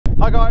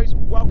Hi guys,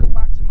 welcome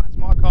back to Matt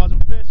Smart Cars,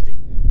 and firstly,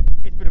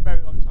 it's been a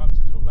very long time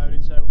since I've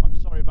uploaded, so I'm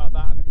sorry about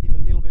that. I'm going to give a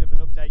little bit of an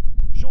update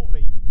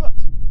shortly, but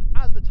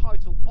as the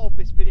title of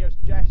this video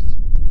suggests,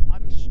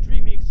 I'm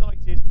extremely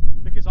excited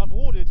because I've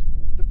ordered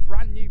the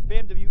brand new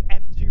BMW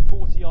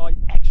M240i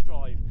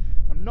xDrive.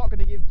 I'm not going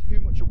to give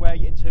too much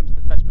away in terms of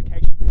the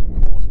specifications because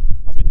of course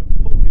I'm going to do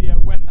a full video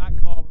when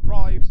that car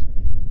arrives,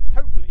 which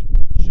hopefully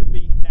should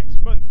be next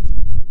month.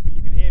 Hopefully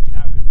you can hear me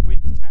now because the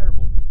wind is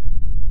terrible.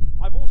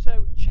 I've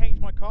also changed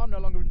my car, I'm no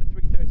longer in the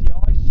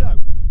 330i, so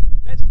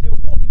let's do a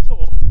walk and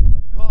talk of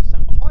the car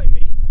sat behind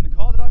me and the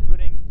car that I'm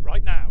running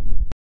right now.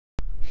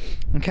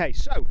 Okay,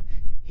 so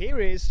here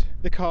is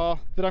the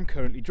car that I'm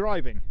currently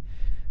driving.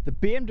 The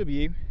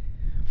BMW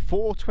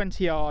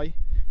 420i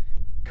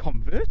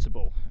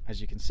convertible,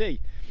 as you can see.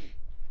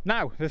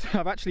 Now,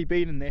 I've actually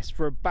been in this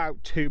for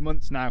about 2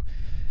 months now,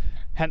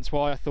 hence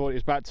why I thought it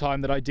was about time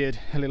that I did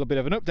a little bit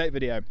of an update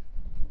video.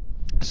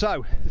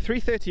 So, the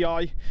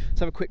 330i, let's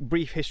have a quick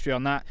brief history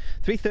on that.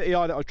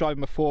 330i that I was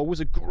driving before was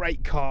a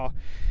great car,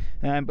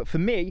 but for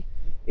me,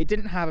 it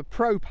didn't have a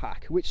Pro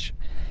Pack, which,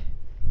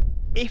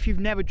 if you've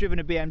never driven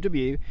a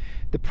BMW,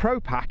 the Pro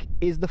Pack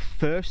is the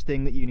first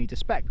thing that you need to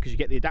spec, because you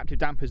get the adaptive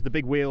dampers, the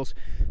big wheels,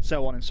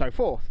 so on and so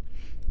forth.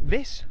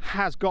 This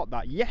has got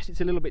that. Yes,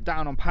 it's a little bit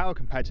down on power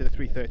compared to the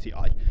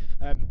 330i.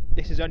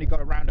 This has only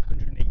got around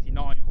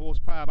 189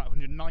 horsepower, about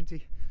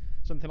 190,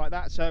 something like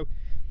that, so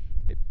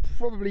it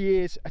probably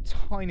is a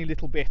tiny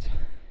little bit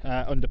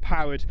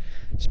underpowered,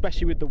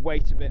 especially with the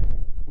weight of it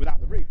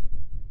without the roof.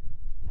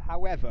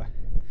 However,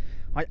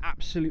 I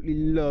absolutely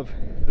love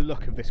the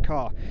look of this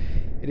car.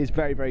 It is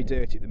very, very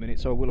dirty at the minute,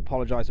 so I will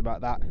apologise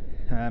about that.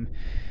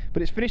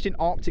 But it's finished in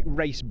Arctic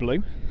Race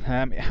Blue.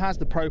 It has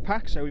the Pro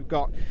Pack, so we've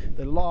got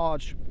the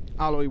large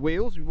alloy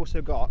wheels. We've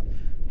also got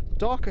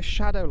darker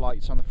shadow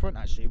lights on the front,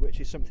 actually, which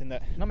is something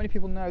that not many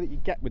people know that you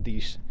get with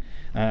these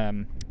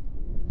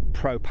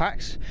Pro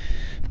Packs.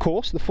 Of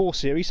course, the 4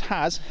 Series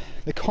has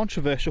the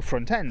controversial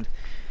front end.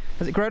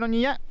 Has it grown on you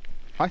yet?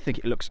 I think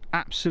it looks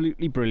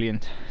absolutely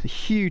brilliant. I'm a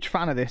huge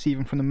fan of this,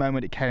 even from the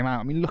moment it came out.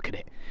 I mean, look at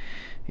it.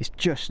 It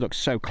just looks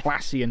so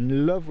classy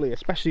and lovely,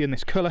 especially in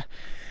this colour.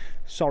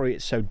 Sorry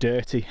it's so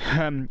dirty.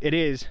 It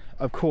is,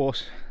 of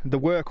course, the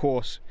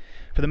workhorse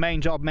for the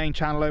main job, main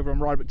channel over on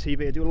OREDERED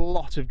TV. I do a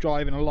lot of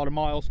driving, a lot of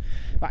miles.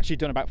 I've actually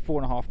done about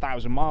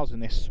 4,500 miles in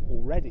this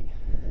already.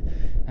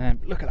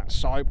 Look at that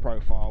side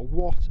profile.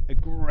 What a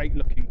great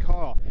looking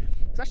car.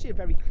 It's actually a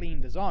very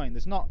clean design.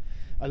 There's not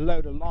a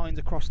load of lines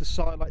across the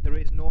side like there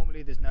is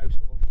normally. There's no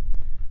sort of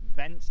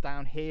vents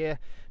down here,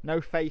 no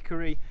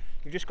fakery.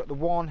 You've just got the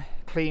one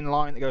clean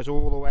line that goes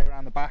all the way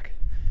around the back.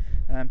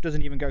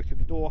 Doesn't even go through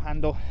the door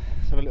handle.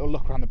 Let's have a little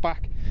look around the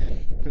back.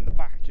 I think the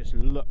back just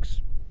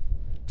looks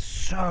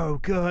so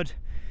good.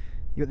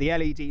 You've got the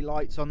LED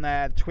lights on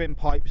there, the twin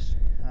pipes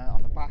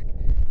on the back,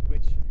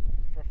 which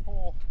for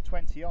a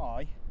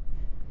 420i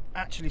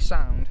actually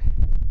sound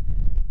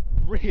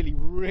really,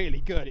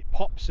 really good. It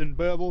pops and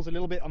burbles a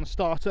little bit on the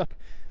startup.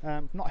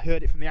 I've not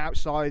heard it from the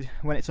outside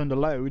when it's under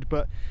load,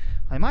 but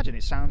I imagine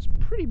it sounds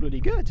pretty bloody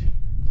good.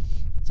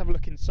 Let's have a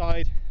look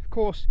inside. Of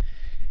course,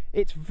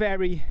 it's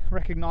very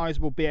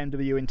recognisable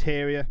BMW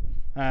interior.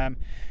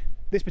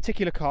 This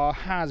particular car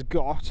has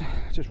got,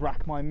 just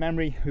rack my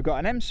memory, we've got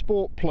an M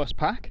Sport Plus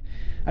pack,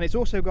 and it's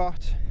also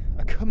got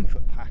a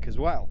comfort pack as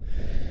well,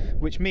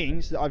 which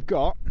means that I've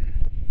got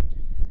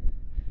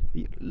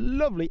the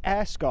lovely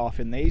air scarf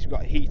in these. We've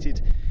got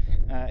heated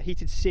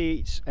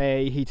seats,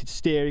 a heated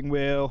steering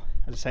wheel,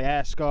 as I say,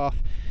 air scarf,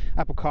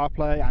 Apple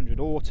CarPlay, Android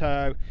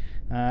Auto,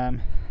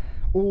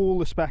 all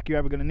the spec you're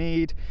ever going to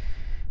need.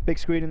 Big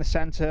screen in the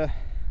centre,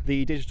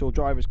 the digital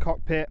driver's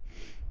cockpit.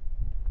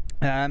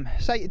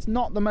 Say it's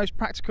not the most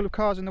practical of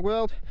cars in the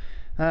world.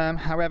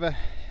 However,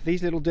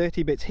 these little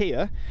dirty bits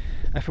here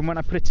are from when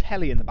I put a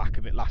telly in the back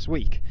of it last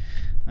week.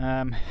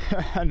 And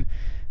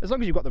as long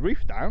as you've got the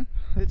roof down,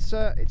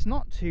 it's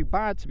not too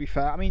bad, to be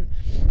fair. I mean,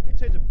 in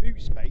terms of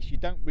boot space, you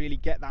don't really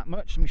get that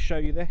much. Let me show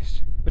you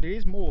this, but it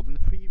is more than the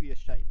previous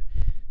shape.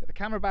 Got the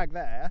camera bag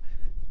there,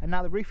 and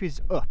now the roof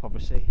is up,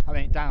 obviously. I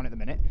mean, down at the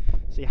minute,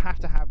 so you have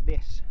to have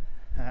this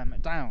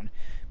down.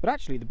 But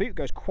actually, the boot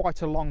goes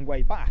quite a long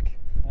way back,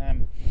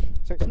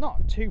 so it's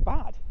not too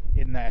bad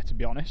in there, to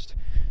be honest.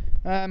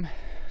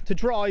 To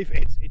drive,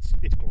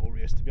 it's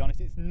glorious, to be honest.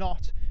 It's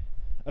not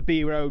a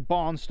B-road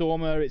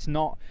barnstormer. It's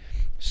not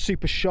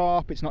super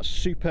sharp. It's not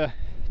super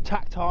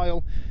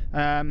tactile,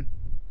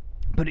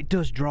 but it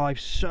does drive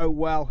so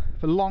well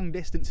for long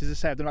distances. As I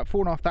said, I've done about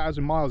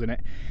 4,500 miles in it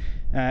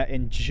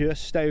in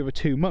just over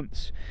 2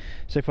 months.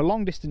 So for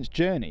long distance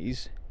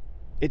journeys,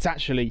 it's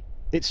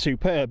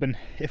superb. And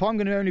if I'm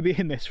going to only be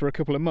in this for a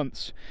couple of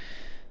months,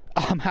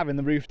 I'm having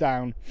the roof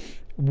down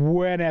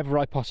whenever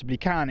I possibly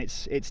can.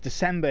 It's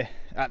December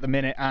at the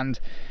minute, and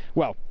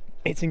well,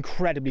 it's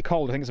incredibly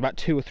cold. I think it's about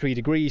 2 or 3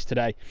 degrees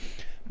today,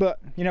 but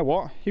you know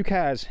what, who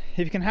cares?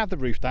 If you can have the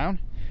roof down,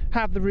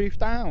 have the roof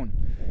down.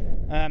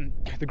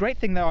 The great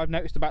thing though I've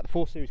noticed about the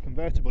 4 Series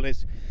convertible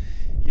is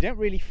you don't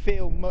really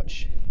feel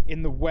much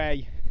in the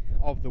way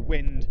of the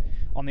wind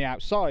on the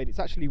outside. It's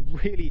actually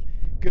really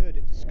good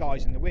at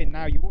disguising the wind.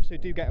 Now, you also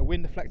do get a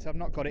wind deflector. I've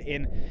not got it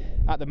in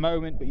at the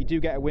moment, but you do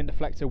get a wind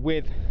deflector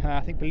with,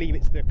 I believe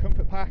it's the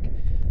comfort pack.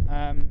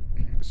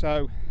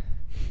 So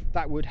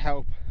that would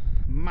help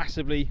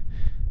massively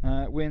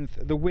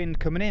with the wind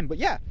coming in. But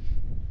yeah,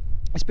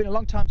 it's been a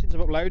long time since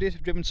I've uploaded.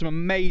 I've driven some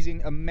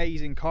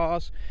amazing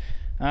cars,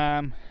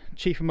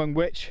 chief among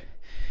which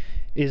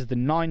is the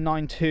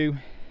 992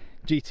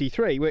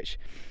 GT3, which,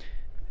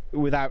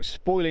 without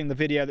spoiling the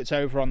video that's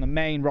over on the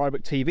main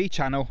ROREDERED TV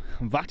channel,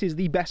 that is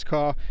the best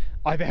car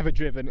I've ever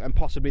driven, and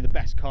possibly the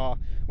best car,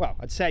 well,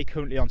 I'd say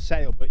currently on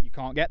sale, but you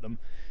can't get them.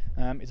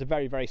 It's a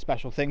very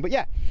special thing. But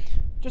yeah,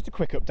 just a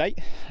quick update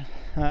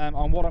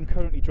on what I'm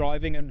currently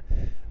driving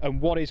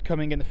and what is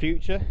coming in the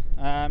future.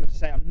 As I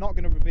say, I'm not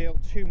going to reveal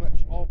too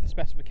much of the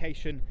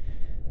specification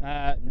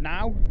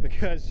now,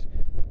 because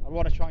I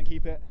want to try and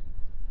keep it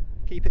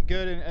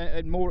good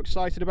and more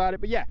excited about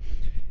it. But yeah,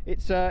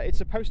 it's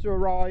supposed to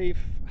arrive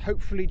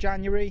hopefully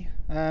January,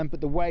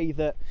 but the way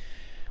that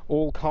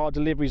all car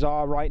deliveries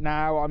are right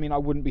now, I mean, I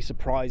wouldn't be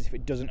surprised if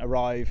it doesn't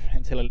arrive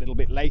until a little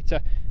bit later.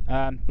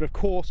 But of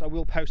course, I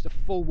will post a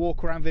full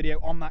walk around video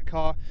on that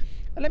car.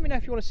 And let me know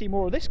if you want to see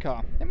more of this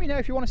car. Let me know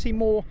if you want to see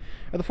more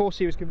of the 4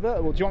 Series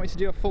convertible. Do you want me to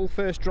do a full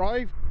first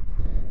drive?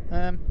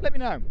 Let me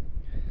know.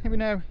 Let me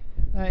know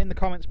in the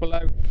comments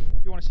below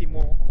if you want to see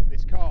more of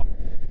this car.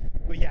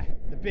 But yeah,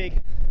 the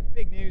big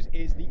news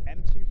is the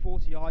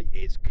M240i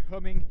is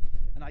coming,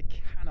 and I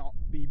cannot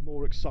be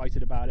more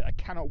excited about it. I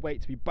cannot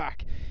wait to be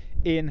back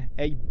in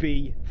a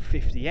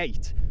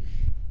B58.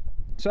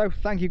 So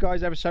thank you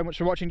guys ever so much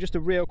for watching. Just a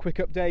real quick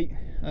update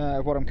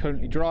of what I'm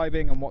currently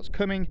driving and what's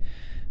coming.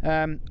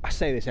 I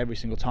say this every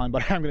single time,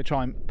 but I'm going to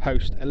try and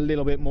post a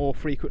little bit more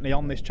frequently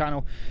on this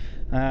channel.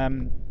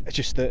 It's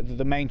just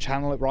the main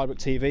channel at ROREDERED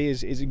TV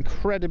is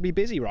incredibly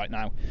busy right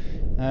now.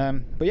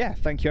 But yeah,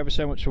 thank you ever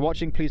so much for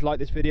watching. Please like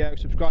this video,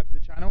 subscribe to the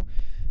channel,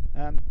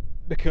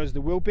 because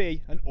there will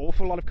be an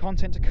awful lot of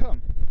content to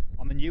come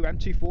on the new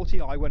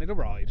M240i when it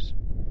arrives.